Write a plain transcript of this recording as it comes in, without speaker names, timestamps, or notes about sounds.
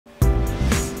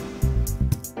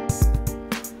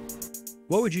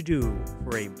What would you do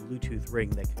for a Bluetooth ring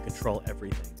that can control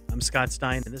everything? I'm Scott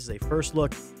Stein, and this is a first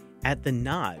look at the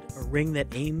Nod, a ring that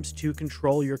aims to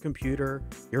control your computer,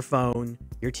 your phone,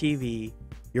 your TV,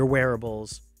 your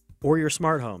wearables, or your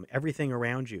smart home, everything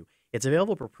around you. It's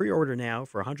available for pre-order now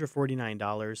for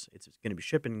 $149. It's going to be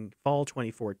shipping fall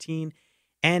 2014,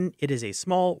 and it is a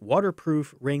small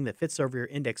waterproof ring that fits over your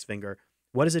index finger.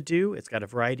 What does it do? It's got a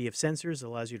variety of sensors that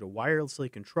allows you to wirelessly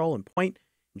control and point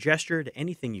and gesture to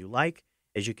anything you like,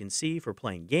 as you can see, for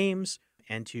playing games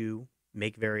and to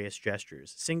make various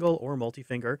gestures, single or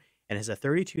multi-finger, and has a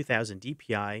 32,000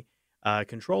 DPI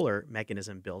controller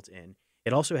mechanism built in.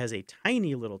 It also has a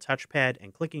tiny little touchpad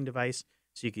and clicking device,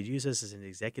 so you could use this as an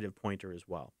executive pointer as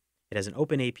well. It has an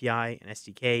open API and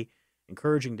SDK,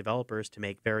 encouraging developers to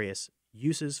make various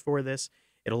uses for this.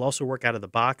 It'll also work out of the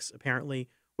box, apparently,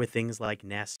 with things like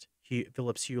Nest,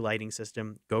 Philips Hue lighting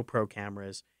system, GoPro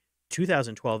cameras,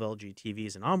 2012 LG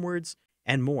TVs and onwards,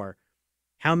 and more.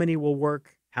 How many will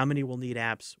work? How many will need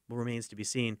apps? Remains to be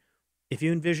seen. If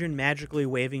you envision magically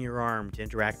waving your arm to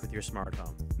interact with your smart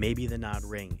home, maybe the Nod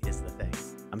ring is the thing.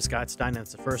 I'm Scott Stein, and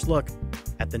that's the first look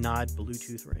at the Nod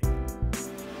Bluetooth ring.